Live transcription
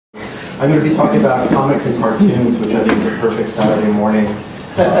I'm going to be talking about comics and cartoons, which I think is a perfect Saturday morning.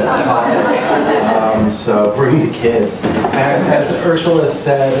 So bring the kids. And as Ursula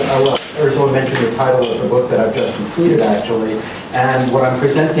said, Ursula mentioned the title of the book that I've just completed, actually. And what I'm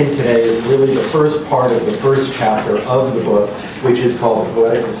presenting today is really the first part of the first chapter of the book, which is called The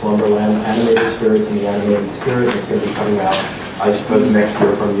Poetics of Slumberland, Animated Spirits and the Animated Spirit. It's going to be coming out, I suppose, next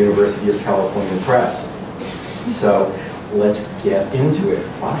year from the University of California Press. So let's get into it.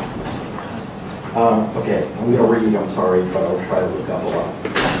 Wow. Okay, I'm going to read, I'm sorry, but I'll try to look up a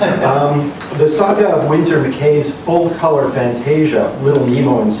lot. The saga of Winsor McCay's full-color Fantasia, Little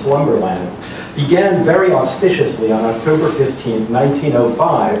Nemo in Slumberland, began very auspiciously on October 15,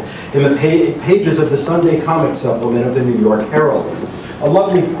 1905, in the pages of the Sunday comic supplement of the New York Herald. A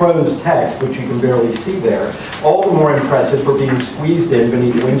lovely prose text, which you can barely see there, all the more impressive for being squeezed in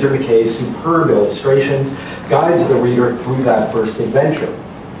beneath Winsor McCay's superb illustrations, guides the reader through that first adventure.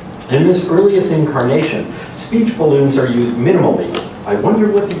 In this earliest incarnation, speech balloons are used minimally. I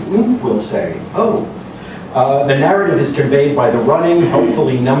wonder what the oomp will say. Oh. The narrative is conveyed by the running,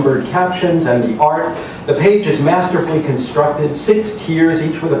 helpfully numbered captions and the art. The page is masterfully constructed, 6 tiers,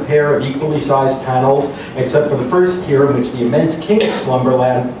 each with a pair of equally sized panels, except for the first tier in which the immense king of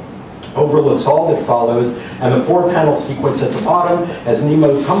Slumberland overlooks all that follows, and the 4-panel sequence at the bottom as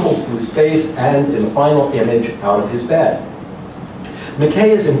Nemo tumbles through space and, in the final image, out of his bed. McCay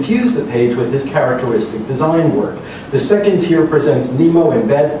has infused the page with his characteristic design work. The second tier presents Nemo in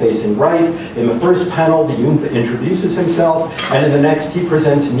bed facing right. In the first panel, the Oompa introduces himself, and in the next he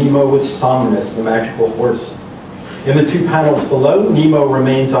presents Nemo with Somnus, the magical horse. In the 2 panels below, Nemo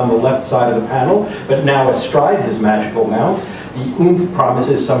remains on the left side of the panel, but now astride his magical mount. The Oomp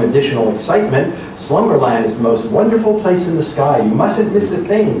promises some additional excitement. Slumberland is the most wonderful place in the sky. You mustn't miss a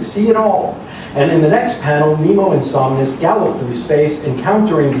thing. See it all. And in the next panel, Nemo and Somnus gallop through space,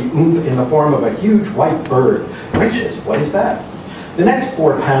 encountering the Oomp in the form of a huge white bird. Gracious, what is that? The next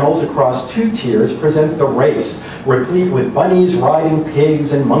 4 panels across 2 tiers present the race, replete with bunnies riding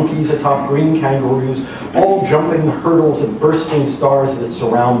pigs and monkeys atop green kangaroos, all jumping the hurdles of bursting stars that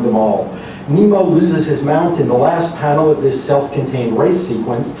surround them all. Nemo loses his mount in the last panel of this self-contained race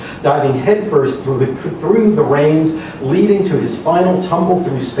sequence, diving headfirst through the reins, leading to his final tumble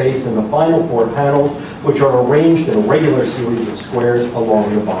through space in the final 4 panels, which are arranged in a regular series of squares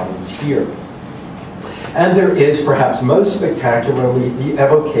along the bottom tier. And there is, perhaps most spectacularly, the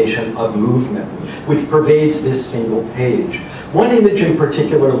evocation of movement, which pervades this single page. One image in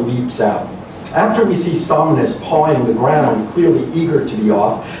particular leaps out. After we see Somnus pawing the ground, clearly eager to be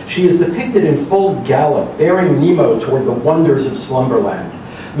off, she is depicted in full gallop, bearing Nemo toward the wonders of Slumberland.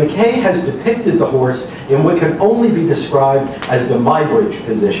 McCay has depicted the horse in what can only be described as the Muybridge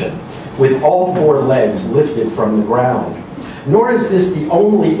position, with all 4 legs lifted from the ground. Nor is this the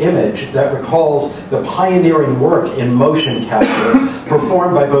only image that recalls the pioneering work in motion capture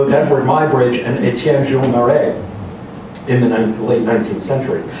performed by both Edward Muybridge and Etienne Jules Marais in the late 19th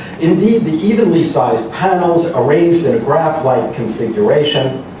century. Indeed, the evenly sized panels arranged in a graph-like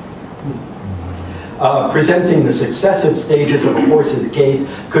configuration presenting the successive stages of a horse's gait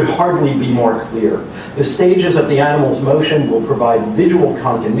could hardly be more clear. The stages of the animal's motion will provide visual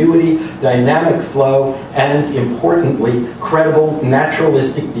continuity, dynamic flow, and, importantly, credible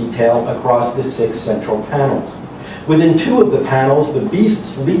naturalistic detail across the 6 central panels. Within 2 of the panels, the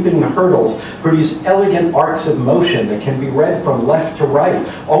beasts leaping the hurdles produce elegant arcs of motion that can be read from left to right,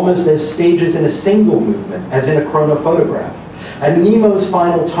 almost as stages in a single movement, as in a chronophotograph. And Nemo's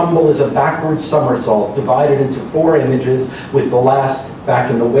final tumble is a backward somersault divided into 4 images, with the last,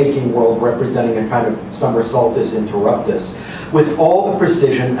 back in the waking world, representing a kind of somersaultus interruptus, with all the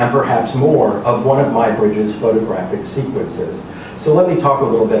precision and perhaps more of one of Muybridge's photographic sequences. So let me talk a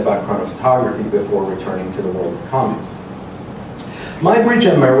little bit about chronophotography before returning to the world of comics.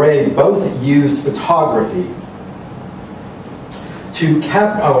 Muybridge and Marais both used photography to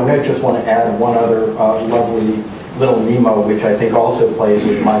oh, and I just want to add one other lovely Little Nemo, which I think also plays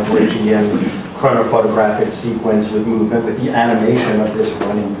with Muybridgean chronophotographic sequence with movement, with the animation of this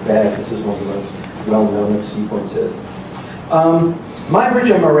running bed. This is one of the most well-known sequences.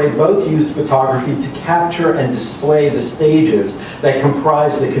 Muybridge and Marais both used photography to capture and display the stages that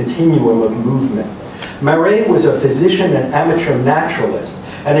comprise the continuum of movement. Marais was a physician and amateur naturalist,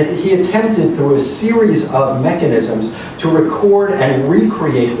 and he attempted through a series of mechanisms to record and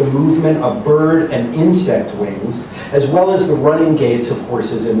recreate the movement of bird and insect wings, as well as the running gaits of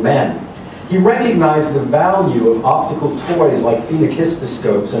horses and men. He recognized the value of optical toys like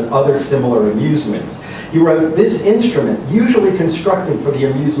phenakistoscopes and other similar amusements. He wrote, "This instrument, usually constructed for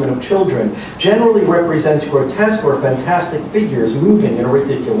the amusement of children, generally represents grotesque or fantastic figures moving in a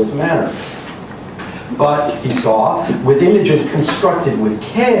ridiculous manner. But," he saw, "with images constructed with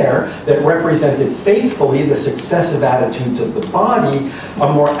care that represented faithfully the successive attitudes of the body, a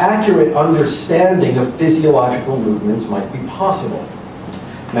more accurate understanding of physiological movements might be possible."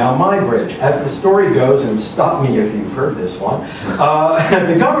 Now, Muybridge, as the story goes, and stop me if you've heard this one,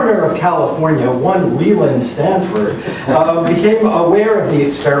 the governor of California, one Leland Stanford, became aware of the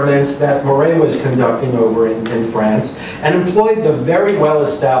experiments that McCay was conducting over in France and employed the very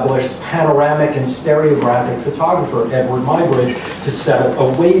well-established panoramic and stereographic photographer, Eadweard Muybridge, to settle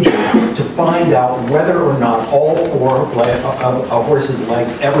a wager to find out whether or not all four of a horse's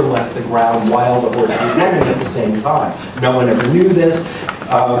legs ever left the ground while the horse was running at the same time. No one ever knew this.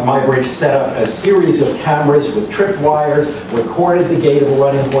 Muybridge set up a series of cameras with tripwires, recorded the gait of a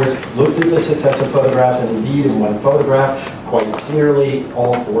running horse, looked at the successive photographs, and indeed in one photograph, quite clearly,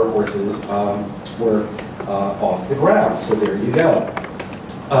 all four horses were off the ground. So there you go.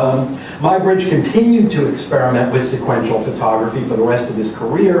 Muybridge continued to experiment with sequential photography for the rest of his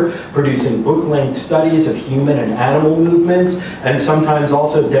career, producing book-length studies of human and animal movements, and sometimes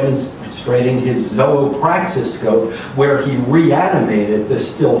also demonstrating his zoopraxiscope, where he reanimated the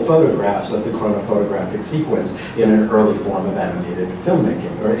still photographs of the chronophotographic sequence in an early form of animated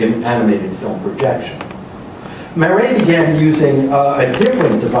filmmaking, or in animated film projection. McCay began using a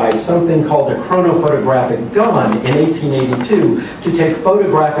different device, something called a chronophotographic gun, in 1882 to take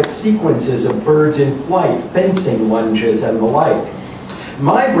photographic sequences of birds in flight, fencing lunges, and the like.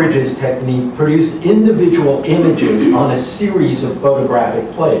 Muybridge's technique produced individual images on a series of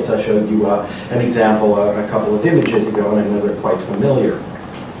photographic plates. I showed you an example a couple of images ago, and I know they're quite familiar.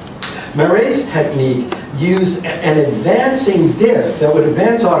 McCay's technique used an advancing disc that would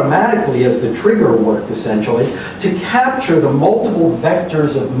advance automatically as the trigger worked, essentially, to capture the multiple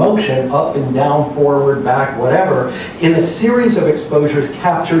vectors of motion, up and down, forward, back, whatever, in a series of exposures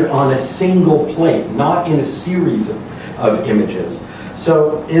captured on a single plate, not in a series of images.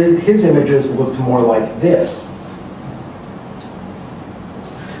 So his images looked more like this.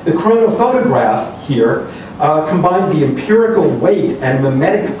 The chronophotograph here combined the empirical weight and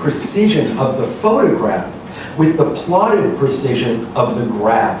mimetic precision of the photograph with the plotted precision of the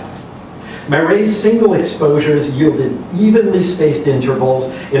graph. McCay's single exposures yielded evenly spaced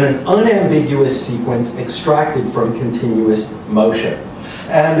intervals in an unambiguous sequence extracted from continuous motion.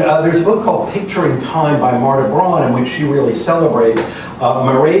 And there's a book called Picturing Time by Marta Braun, in which she really celebrates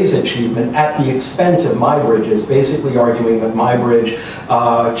McCay's achievement at the expense of Muybridge's, basically arguing that Muybridge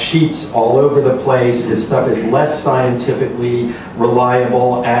cheats all over the place, his stuff is less scientifically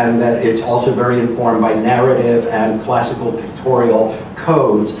reliable, and that it's also very informed by narrative and classical pictorial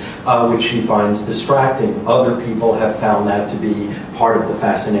codes, which she finds distracting. Other people have found that to be part of the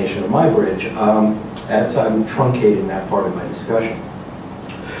fascination of Muybridge. As I'm truncating that part of my discussion.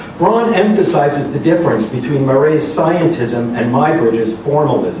 Braun emphasizes the difference between McCay's scientism and Muybridge's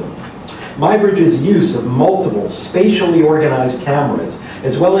formalism. Muybridge's use of multiple spatially organized cameras,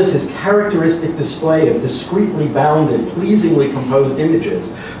 as well as his characteristic display of discretely bounded, pleasingly composed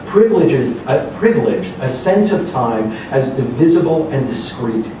images, privilege a sense of time as divisible and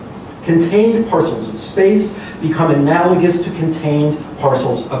discrete. Contained parcels of space become analogous to contained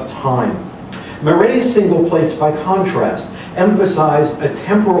parcels of time. McCay's single plates, by contrast, emphasized a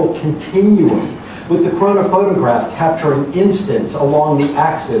temporal continuum, with the chronophotograph capturing instants along the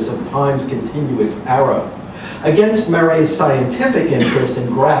axis of time's continuous arrow. Against McCay's scientific interest in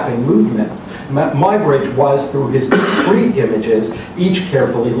graphing movement, Muybridge was, through his discrete images, each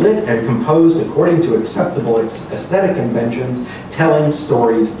carefully lit and composed according to acceptable aesthetic conventions, telling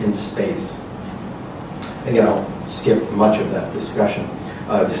stories in space. Again, I'll skip much of that discussion,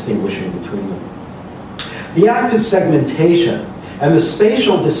 distinguishing between them. The act of segmentation and the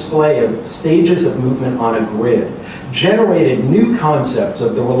spatial display of stages of movement on a grid generated new concepts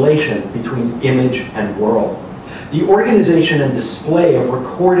of the relation between image and world. The organization and display of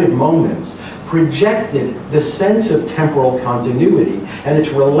recorded moments projected the sense of temporal continuity and its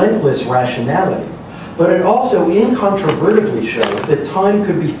relentless rationality. But it also incontrovertibly showed that time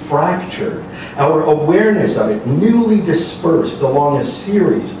could be fractured, our awareness of it newly dispersed along a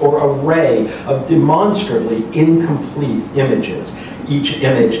series or array of demonstrably incomplete images. Each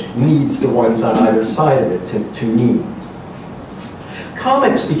image needs the ones on either side of it to mean.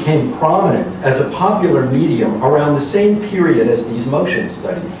 Comics became prominent as a popular medium around the same period as these motion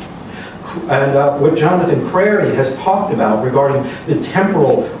studies. what Jonathan Crary has talked about regarding the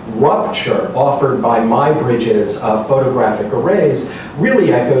temporal rupture offered by Muybridge's photographic arrays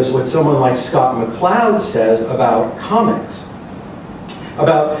really echoes what someone like Scott McCloud says about comics,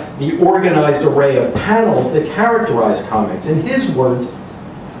 about the organized array of panels that characterize comics. In his words,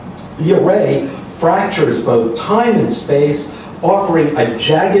 the array fractures both time and space, offering a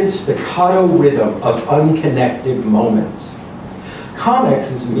jagged staccato rhythm of unconnected moments.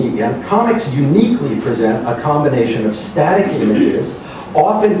 Comics uniquely present a combination of static images,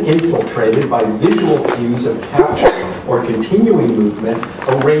 often infiltrated by visual cues of capture or continuing movement,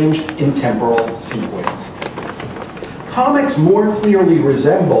 arranged in temporal sequence. Comics more clearly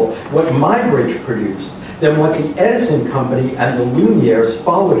resemble what Muybridge produced than what the Edison Company and the Lumieres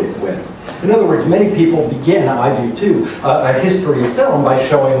followed it with. In other words, many people begin, I do too, a history of film by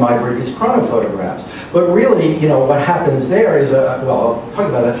showing Muybridge's chronophotographs. But really, what happens there is, well, I'll talk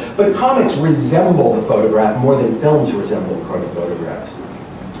about that, but comics resemble the photograph more than films resemble chronophotographs.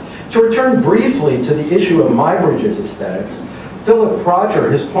 To return briefly to the issue of Muybridge's aesthetics, Philip Roger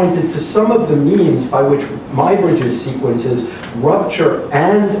has pointed to some of the means by which Muybridge's sequences rupture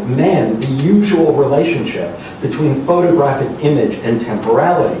and mend the usual relationship between photographic image and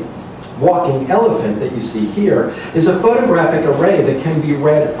temporality. Walking Elephant that you see here is a photographic array that can be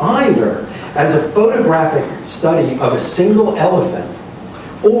read either as a photographic study of a single elephant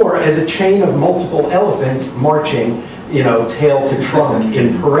or as a chain of multiple elephants marching, tail to trunk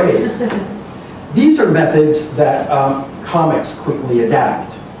in parade. These are methods that comics quickly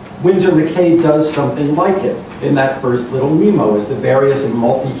adapt. Winsor McCay does something like it in that first Little Nemo, as the various and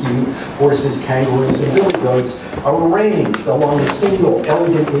multi-hued horses, kangaroos, and billy goats are arranged along a single,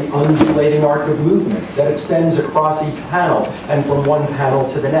 elegantly undulating arc of movement that extends across each panel and from one panel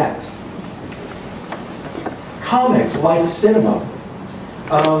to the next. Comics, like cinema,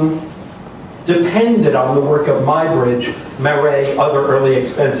 depended on the work of Muybridge, Marais, other early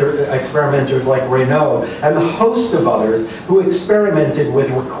experimenters like Reynaud, and the host of others who experimented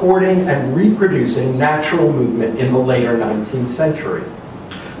with recording and reproducing natural movement in the later 19th century.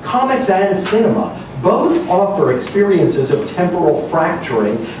 Comics and cinema both offer experiences of temporal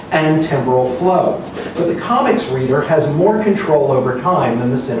fracturing and temporal flow, but the comics reader has more control over time than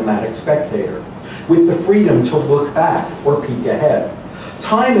the cinematic spectator, with the freedom to look back or peek ahead.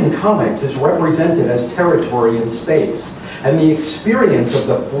 Time in comics is represented as territory in space, and the experience of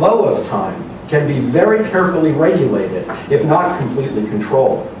the flow of time can be very carefully regulated, if not completely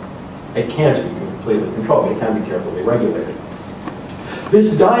controlled. It can't be completely controlled, but it can be carefully regulated.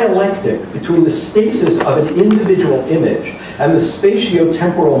 This dialectic between the stasis of an individual image and the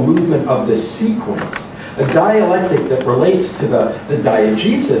spatio-temporal movement of the sequence, a dialectic that relates to the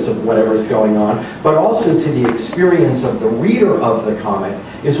diegesis of whatever is going on, but also to the experience of the reader of the comic,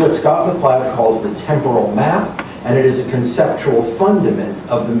 is what Scott McCloud calls the temporal map, and it is a conceptual fundament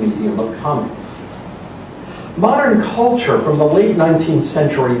of the medium of comics. Modern culture from the late 19th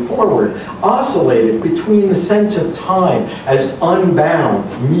century forward oscillated between the sense of time as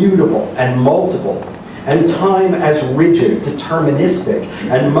unbound, mutable, and multiple, and time as rigid, deterministic,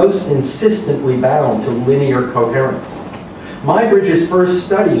 and most insistently bound to linear coherence. Muybridge's first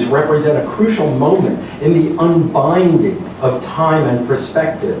studies represent a crucial moment in the unbinding of time and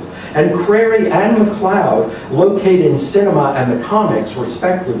perspective, and Crary and McCloud locate in cinema and the comics,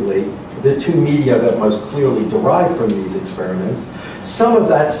 respectively, the two media that most clearly derive from these experiments, some of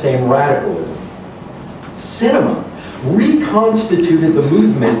that same radicalism. Cinema reconstituted the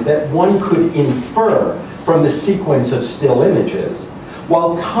movement that one could infer from the sequence of still images,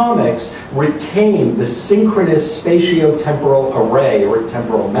 while comics retained the synchronous spatio-temporal array, or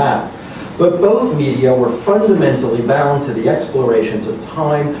temporal map. But both media were fundamentally bound to the explorations of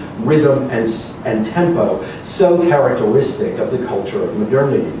time, rhythm, and tempo, so characteristic of the culture of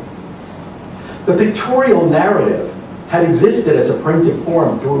modernity. The pictorial narrative had existed as a printed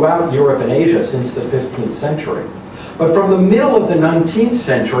form throughout Europe and Asia since the 15th century. But from the middle of the 19th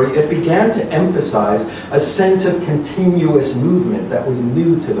century, it began to emphasize a sense of continuous movement that was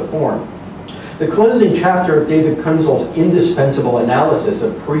new to the form. The closing chapter of David Kunzel's indispensable analysis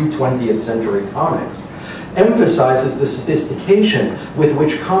of pre-20th century comics emphasizes the sophistication with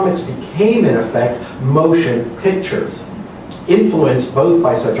which comics became, in effect, motion pictures, influenced both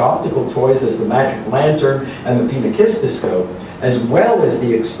by such optical toys as the magic lantern and the phenakistoscope, as well as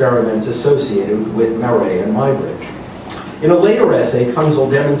the experiments associated with Marais and Muybridge. In a later essay, Kunzel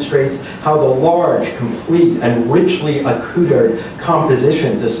demonstrates how the large, complete, and richly accoutred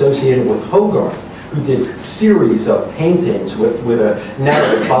compositions associated with Hogarth, who did series of paintings with a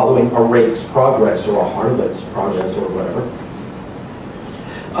narrative following a rake's progress or a harlot's progress or whatever,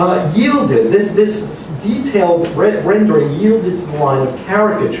 yielded, this detailed rendering yielded to the line of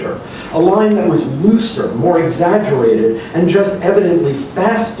caricature, a line that was looser, more exaggerated, and just evidently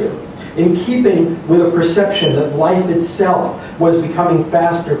faster, in keeping with a perception that life itself was becoming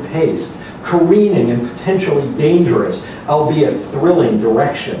faster paced, careening in potentially dangerous, albeit thrilling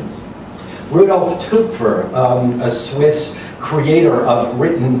directions. Rudolf Töpfer, a Swiss creator of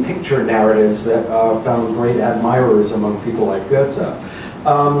written picture narratives that found great admirers among people like Goethe,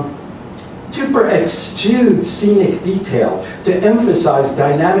 Töpfer eschewed scenic detail to emphasize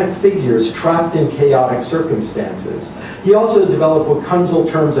dynamic figures trapped in chaotic circumstances. He also developed what Kunzel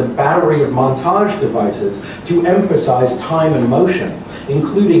terms a battery of montage devices to emphasize time and motion,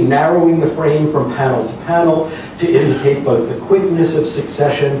 including narrowing the frame from panel to panel to indicate both the quickness of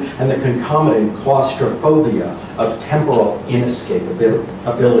succession and the concomitant claustrophobia of temporal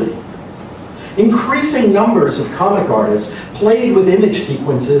inescapability. Increasing numbers of comic artists played with image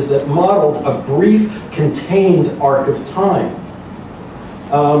sequences that modeled a brief, contained arc of time.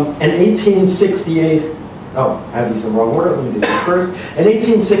 An 1868, oh, I have these in the wrong order, let me do this first. An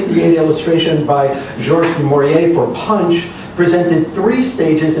 1868 illustration by Georges Maurier for Punch presented 3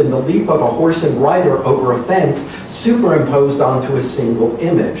 stages in the leap of a horse and rider over a fence superimposed onto a single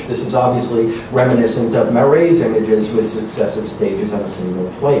image. This is obviously reminiscent of Marais' images with successive stages on a single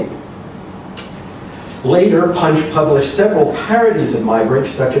plate. Later, Punch published several parodies of Muybridge,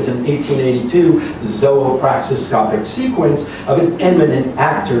 such as an 1882 zoopraxiscopic sequence of an eminent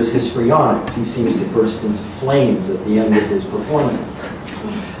actor's histrionics. He seems to burst into flames at the end of his performance.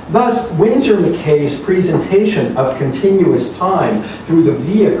 Thus, Winsor McCay's presentation of continuous time through the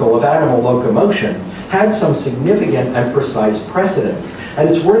vehicle of animal locomotion had some significant and precise precedents, and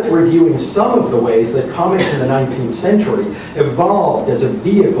it's worth reviewing some of the ways that comics in the 19th century evolved as a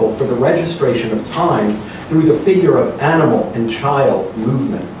vehicle for the registration of time through the figure of animal and child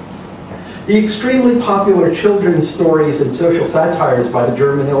movement. The extremely popular children's stories and social satires by the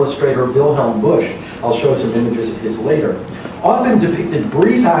German illustrator Wilhelm Busch, I'll show some images of his later, often depicted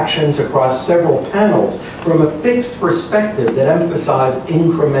brief actions across several panels from a fixed perspective that emphasized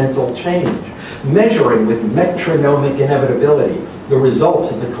incremental change, measuring with metronomic inevitability the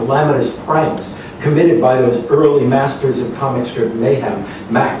results of the calamitous pranks committed by those early masters of comic strip mayhem,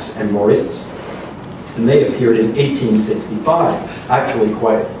 Max and Moritz. And they appeared in 1865, actually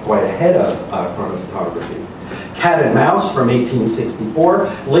quite ahead of Chrono-Photography. Cat and Mouse from 1864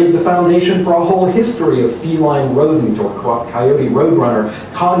 laid the foundation for a whole history of feline rodent or coyote roadrunner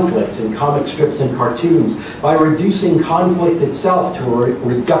conflicts in comic strips and cartoons by reducing conflict itself to a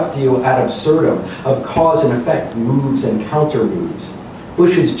reductio ad absurdum of cause and effect moves and counter moves.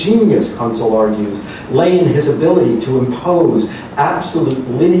 Bush's genius, Kunzel argues, lay in his ability to impose absolute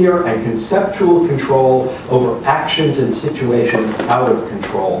linear and conceptual control over actions and situations out of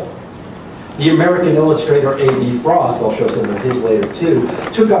control. The American illustrator A.B. Frost, I'll show some of his later too,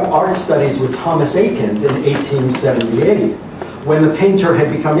 took up art studies with Thomas Eakins in 1878, when the painter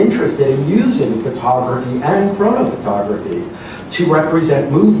had become interested in using photography and chronophotography to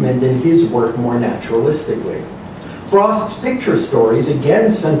represent movement in his work more naturalistically. Frost's picture stories, again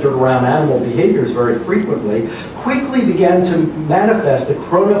centered around animal behaviors very frequently, quickly began to manifest a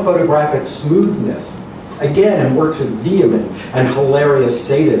chronophotographic smoothness, again in works of vehement and hilarious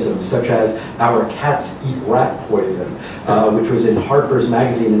sadism, such as Our Cats Eat Rat Poison, which was in Harper's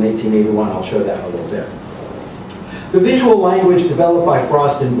Magazine in 1881. I'll show that in a little bit. The visual language developed by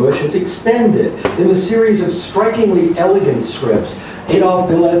Frost and Busch is extended in the series of strikingly elegant strips Adolf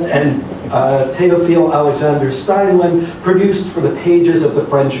Billet and Théophile Alexander Steinlen produced for the pages of the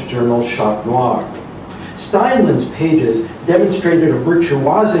French journal Chat Noir. Steinlen's pages demonstrated a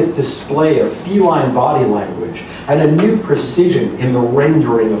virtuosic display of feline body language and a new precision in the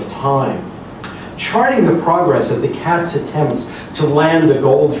rendering of time. Charting the progress of the cat's attempts to land a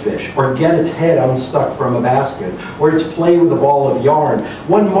goldfish or get its head unstuck from a basket or its play with a ball of yarn,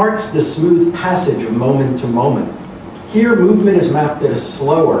 one marks the smooth passage of moment to moment. Here, movement is mapped at a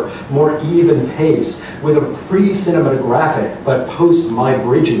slower, more even pace with a pre-cinematographic but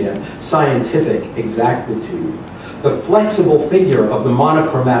post-Muybridgian scientific exactitude. The flexible figure of the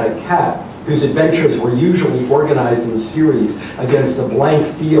monochromatic cat, whose adventures were usually organized in series against a blank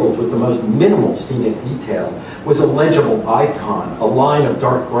field with the most minimal scenic detail, was a legible icon, a line of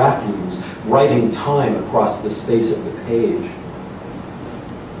dark graphemes writing time across the space of the page.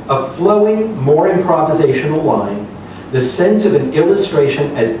 A flowing, more improvisational line, the sense of an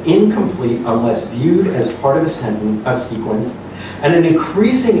illustration as incomplete unless viewed as part of a sequence, and an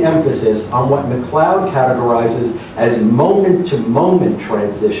increasing emphasis on what MacLeod categorizes as moment-to-moment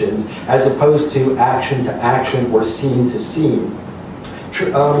transitions as opposed to action or scene to scene.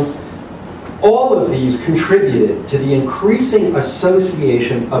 All of these contributed to the increasing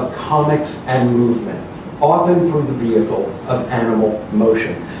association of comics and movement, often through the vehicle of animal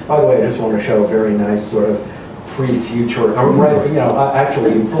motion. By the way, I just want to show a very nice sort of pre-future,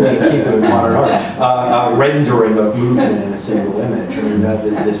 actually fully in keeping with modern art, rendering of movement in a single image. I mean,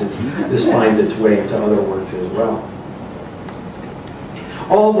 this finds its way into other works as well.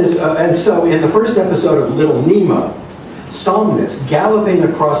 All this, and so in the first episode of Little Nemo, Somnus galloping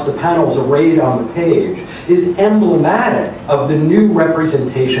across the panels arrayed on the page is emblematic of the new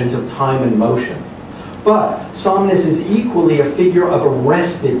representations of time and motion. But Somnus is equally a figure of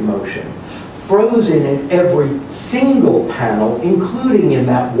arrested motion, frozen in every single panel, including in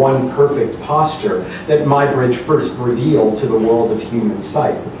that one perfect posture that Muybridge first revealed to the world of human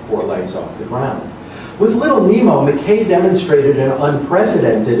sight with 4 legs off the ground. With Little Nemo, McCay demonstrated an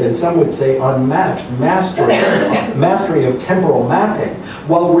unprecedented, and some would say unmatched, mastery of temporal mapping,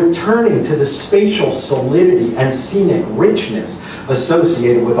 while returning to the spatial solidity and scenic richness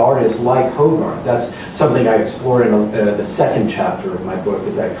associated with artists like Hogarth. That's something I explore in the second chapter of my book,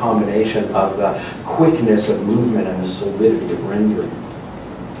 is that combination of the quickness of movement and the solidity of rendering.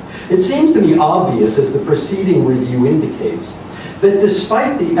 It seems to be obvious, as the preceding review indicates, that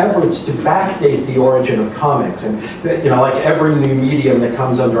despite the efforts to backdate the origin of comics, and like every new medium that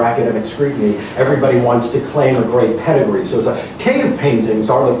comes under academic scrutiny, everybody wants to claim a great pedigree. So it's like, cave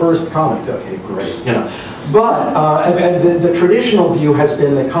paintings are the first comics. Okay, great, But the traditional view has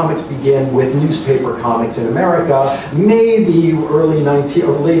been that comics begin with newspaper comics in America, maybe early 19th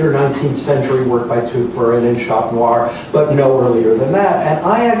or later 19th century work by Toothford and Chat Noir, but no earlier than that. And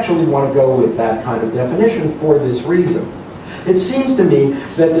I actually want to go with that kind of definition for this reason. It seems to me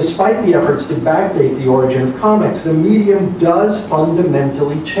that despite the efforts to backdate the origin of comics, the medium does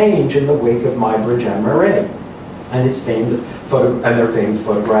fundamentally change in the wake of Muybridge and McCay and their famed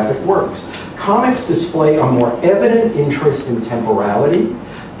photographic works. Comics display a more evident interest in temporality,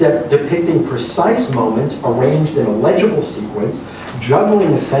 depicting precise moments arranged in a legible sequence,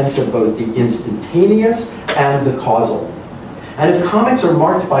 juggling a sense of both the instantaneous and the causal. And if comics are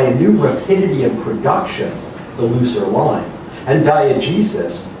marked by a new rapidity in production, the looser line, and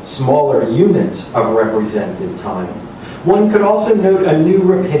diegesis, smaller units of represented time, one could also note a new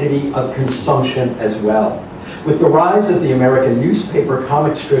rapidity of consumption as well. With the rise of the American newspaper,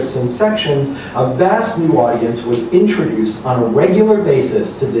 comic strips, and sections, a vast new audience was introduced on a regular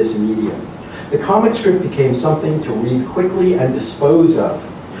basis to this medium. The comic strip became something to read quickly and dispose of,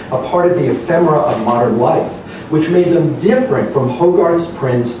 a part of the ephemera of modern life, which made them different from Hogarth's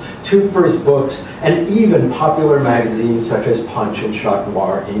prints, Toothford's books, and even popular magazines such as Punch and Chat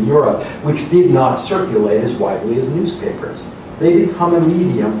Noir in Europe, which did not circulate as widely as newspapers. They become a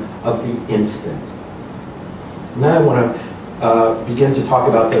medium of the instant. Now I want to begin to talk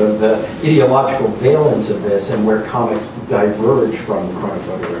about the ideological valence of this and where comics diverge from the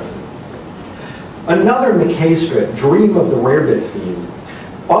Chrono-Photography. Another McCay strip, Dream of the Rarebit Fiend,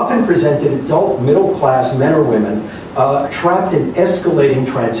 often presented adult middle-class men or women trapped in escalating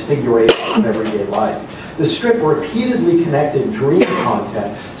transfiguration of everyday life. The strip repeatedly connected dream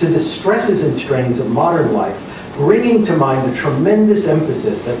content to the stresses and strains of modern life, bringing to mind the tremendous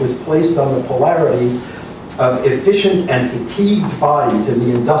emphasis that was placed on the polarities of efficient and fatigued bodies in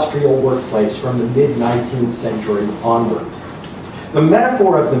the industrial workplace from the mid-19th century onwards. The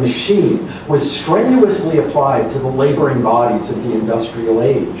metaphor of the machine was strenuously applied to the laboring bodies of the industrial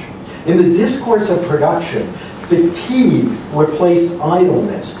age. In the discourse of production, fatigue replaced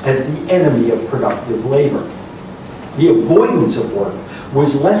idleness as the enemy of productive labor. The avoidance of work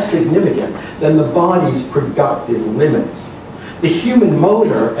was less significant than the body's productive limits. The human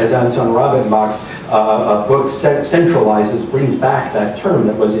motor, as Anson Rabenbach's book centralizes, brings back that term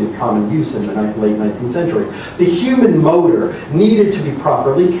that was in common use in the late 19th century. The human motor needed to be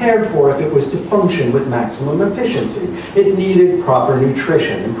properly cared for if it was to function with maximum efficiency. It needed proper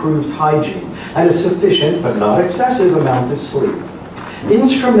nutrition, improved hygiene, and a sufficient but not excessive amount of sleep.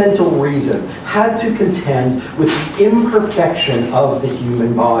 Instrumental reason had to contend with the imperfection of the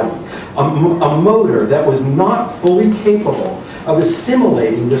human body, a motor that was not fully capable of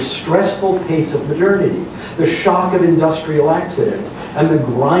assimilating the stressful pace of modernity, the shock of industrial accidents, and the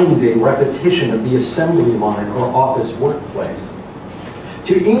grinding repetition of the assembly line or office workplace.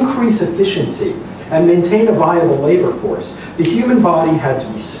 To increase efficiency and maintain a viable labor force, the human body had to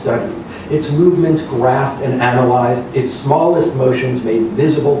be studied, its movements graphed and analyzed, its smallest motions made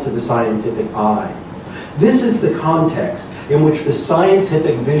visible to the scientific eye. This is the context in which the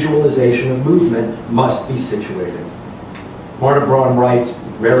scientific visualization of movement must be situated. Marta Braun writes,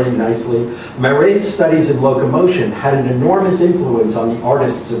 very nicely. Marais' studies in locomotion had an enormous influence on the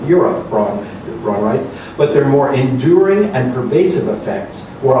artists of Europe, Braun writes, but their more enduring and pervasive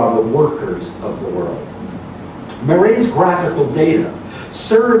effects were on the workers of the world. Marais' graphical data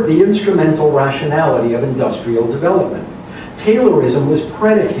served the instrumental rationality of industrial development. Taylorism was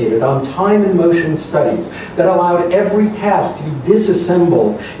predicated on time and motion studies that allowed every task to be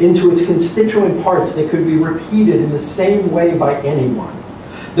disassembled into its constituent parts that could be repeated in the same way by anyone.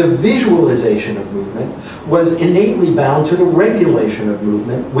 The visualization of movement was innately bound to the regulation of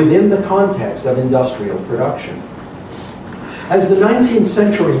movement within the context of industrial production. As the 19th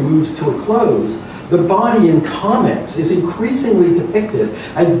century moves to a close, the body in comics is increasingly depicted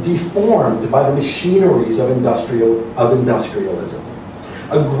as deformed by the machineries of industrialism.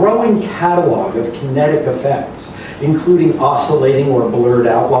 A growing catalog of kinetic effects, including oscillating or blurred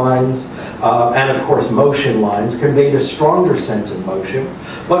outlines, and of course motion lines, conveyed a stronger sense of motion,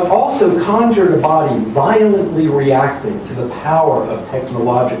 but also conjured a body violently reacting to the power of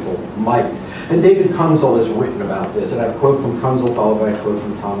technological might. And David Kunzel has written about this, and I have a quote from Kunzel followed by a quote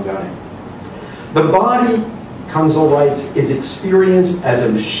from Tom Gunning. The body, Kunzel writes, is experienced as a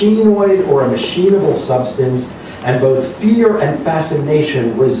machinoid or a machinable substance, and both fear and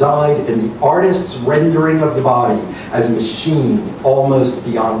fascination reside in the artist's rendering of the body as machined almost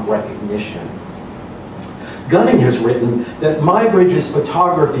beyond recognition. Gunning has written that Muybridge's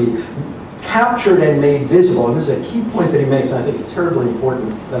photography captured and made visible, and this is a key point that he makes, and I think it's terribly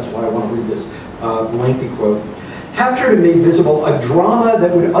important, that's why I want to read this lengthy quote, captured and made visible a drama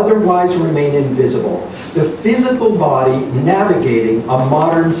that would otherwise remain invisible, the physical body navigating a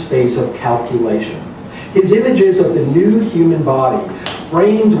modern space of calculation. His images of the nude human body,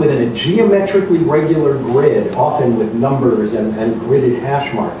 framed within a geometrically regular grid, often with numbers and gridded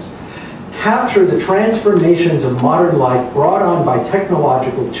hash marks, capture the transformations of modern life brought on by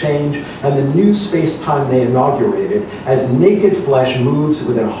technological change and the new space-time they inaugurated as naked flesh moves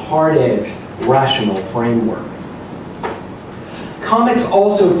within a hard-edged, rational framework. Comics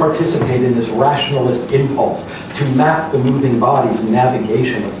also participate in this rationalist impulse to map the moving body's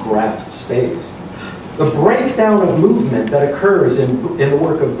navigation of graphed space. The breakdown of movement that occurs in the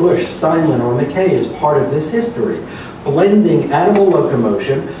work of Bush, Steinlen, or McCay is part of this history, blending animal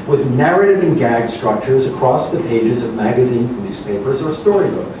locomotion with narrative and gag structures across the pages of magazines, newspapers, or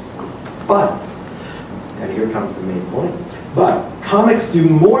storybooks. But, and here comes the main point, but comics do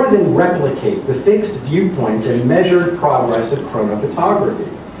more than replicate the fixed viewpoints and measured progress of chrono-photography.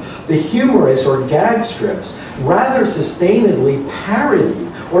 The humorous or gag strips rather sustainedly parody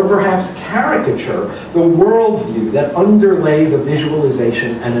or perhaps caricature the worldview that underlay the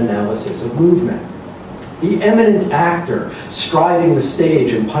visualization and analysis of movement. The eminent actor striding the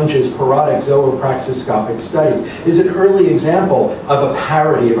stage in Punch's parodic zoopraxiscopic study is an early example of a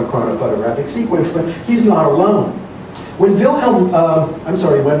parody of a chronophotographic sequence, but he's not alone. When Wilhelm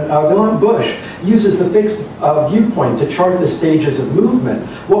Busch uses the fixed viewpoint to chart the stages of movement,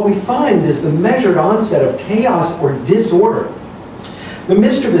 what we find is the measured onset of chaos or disorder. The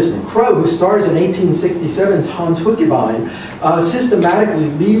mischievous Crow, who stars in 1867's Hans Huckebein, systematically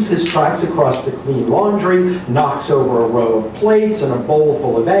leaves his tracks across the clean laundry, knocks over a row of plates and a bowl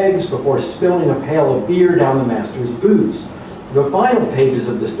full of eggs before spilling a pail of beer down the master's boots. The final pages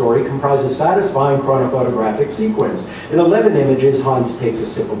of the story comprise a satisfying chronophotographic sequence. In 11 images, Hans takes a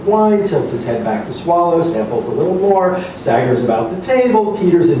sip of wine, tilts his head back to swallow, samples a little more, staggers about the table,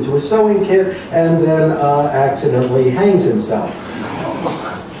 teeters into a sewing kit, and then accidentally hangs himself.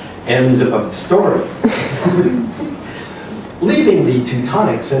 End of the story. Leaving the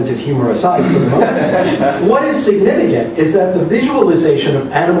Teutonic sense of humor aside for the moment, what is significant is that the visualization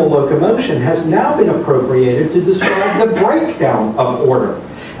of animal locomotion has now been appropriated to describe the breakdown of order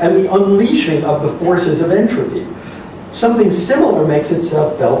and the unleashing of the forces of entropy. Something similar makes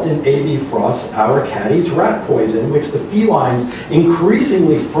itself felt in A.B. Frost's Our Caddy's Rat Poison, which the felines'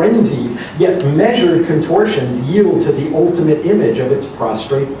 increasingly frenzied yet measured contortions yield to the ultimate image of its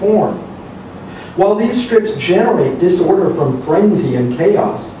prostrate form. While these strips generate disorder from frenzy and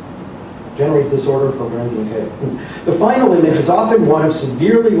chaos, the final image is often one of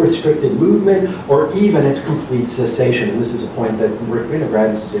severely restricted movement or even its complete cessation. And this is a point that Rick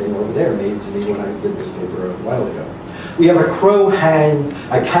Vinograd is sitting over there made to me when I did this paper a while ago. We have a crow hanged,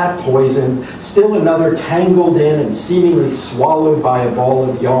 a cat poisoned, still another tangled in and seemingly swallowed by a ball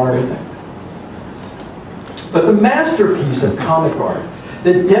of yarn. But the masterpiece of comic art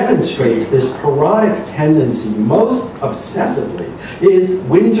that demonstrates this parodic tendency most obsessively is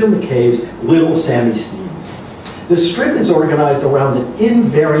Winsor McCay's Little Sammy Sneeze. The strip is organized around an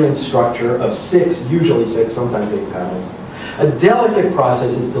invariant structure of usually six, sometimes 8 panels, A delicate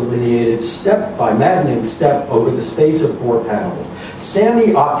process is delineated step by maddening step over the space of 4 panels.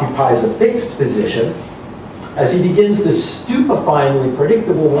 Sammy occupies a fixed position as he begins this stupefyingly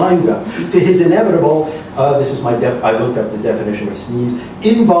predictable windup to his inevitable, this is I looked up the definition of sneeze,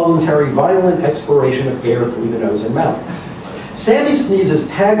 involuntary violent expiration of air through the nose and mouth. Sammy Sneeze's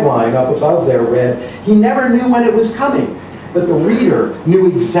tagline up above there read, "He never knew when it was coming, but the reader knew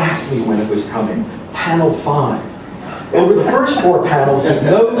exactly when it was coming." Panel 5. Over the first 4 panels, his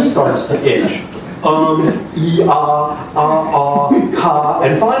nose starts to itch. Ka,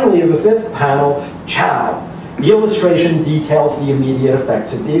 and finally in the 5th panel, chow. The illustration details the immediate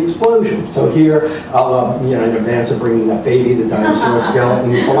effects of the explosion. So here, in advance of bringing up Baby, the dinosaur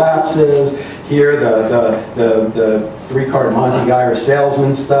skeleton collapses. Here, the 3-card Monty Geyer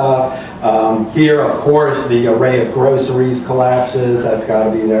salesman stuff. Here, of course, the array of groceries collapses. That's got to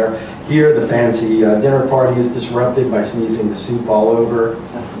be there. Here, the fancy dinner party is disrupted by sneezing the soup all over.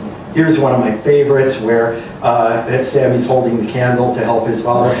 Here's one of my favorites where Sammy's holding the candle to help his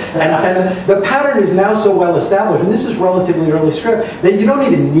father. And the pattern is now so well established, and this is relatively early script, that you don't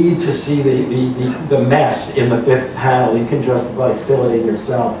even need to see the mess in the 5th panel. You can just fill it in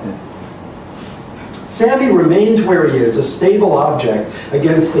yourself. Sammy remains where he is, a stable object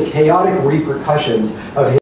against the chaotic repercussions of his